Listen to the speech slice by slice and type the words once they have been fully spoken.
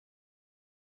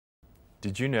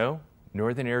Did you know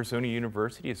Northern Arizona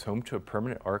University is home to a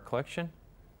permanent art collection?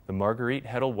 The Marguerite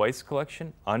Heddle Weiss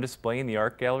collection, on display in the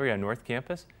Art Gallery on North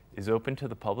Campus, is open to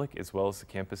the public as well as the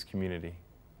campus community.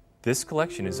 This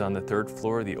collection is on the third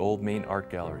floor of the Old Main Art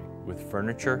Gallery with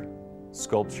furniture,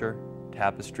 sculpture,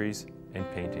 tapestries, and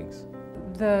paintings.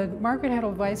 The Margaret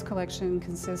Heddle Weiss collection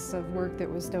consists of work that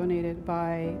was donated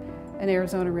by an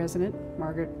Arizona resident,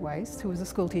 Margaret Weiss, who was a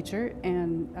school teacher,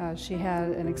 and she had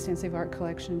an extensive art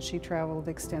collection. She traveled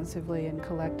extensively and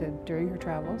collected during her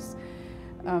travels.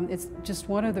 It's just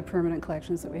one of the permanent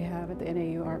collections that we have at the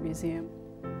NAU Art Museum.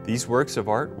 These works of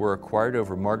art were acquired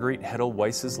over Marguerite Heddle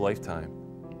Weiss's lifetime.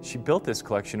 She built this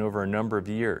collection over a number of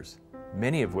years,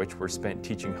 many of which were spent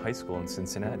teaching high school in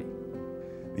Cincinnati.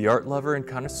 The art lover and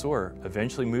connoisseur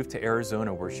eventually moved to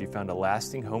Arizona, where she found a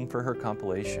lasting home for her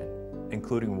compilation.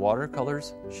 Including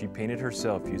watercolors, she painted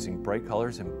herself using bright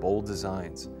colors and bold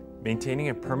designs. Maintaining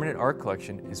a permanent art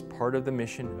collection is part of the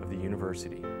mission of the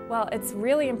university. Well, it's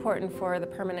really important for the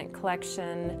permanent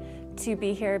collection to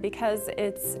be here because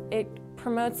it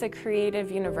promotes a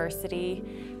creative university,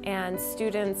 and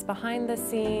students behind the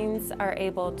scenes are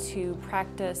able to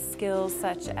practice skills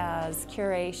such as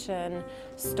curation,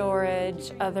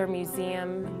 storage, other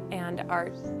museum and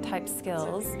art type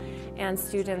skills, and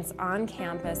students on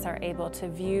campus are able to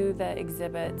view the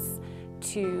exhibits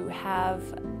to have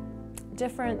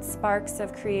different sparks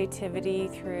of creativity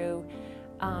through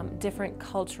different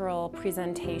cultural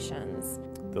presentations.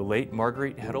 The late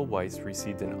Marguerite Heddle Weiss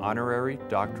received an honorary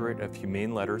doctorate of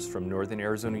humane letters from Northern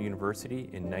Arizona University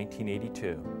in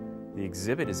 1982. The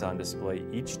exhibit is on display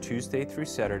each Tuesday through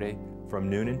Saturday from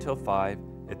noon until 5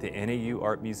 at the NAU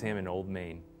Art Museum in Old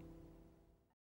Main.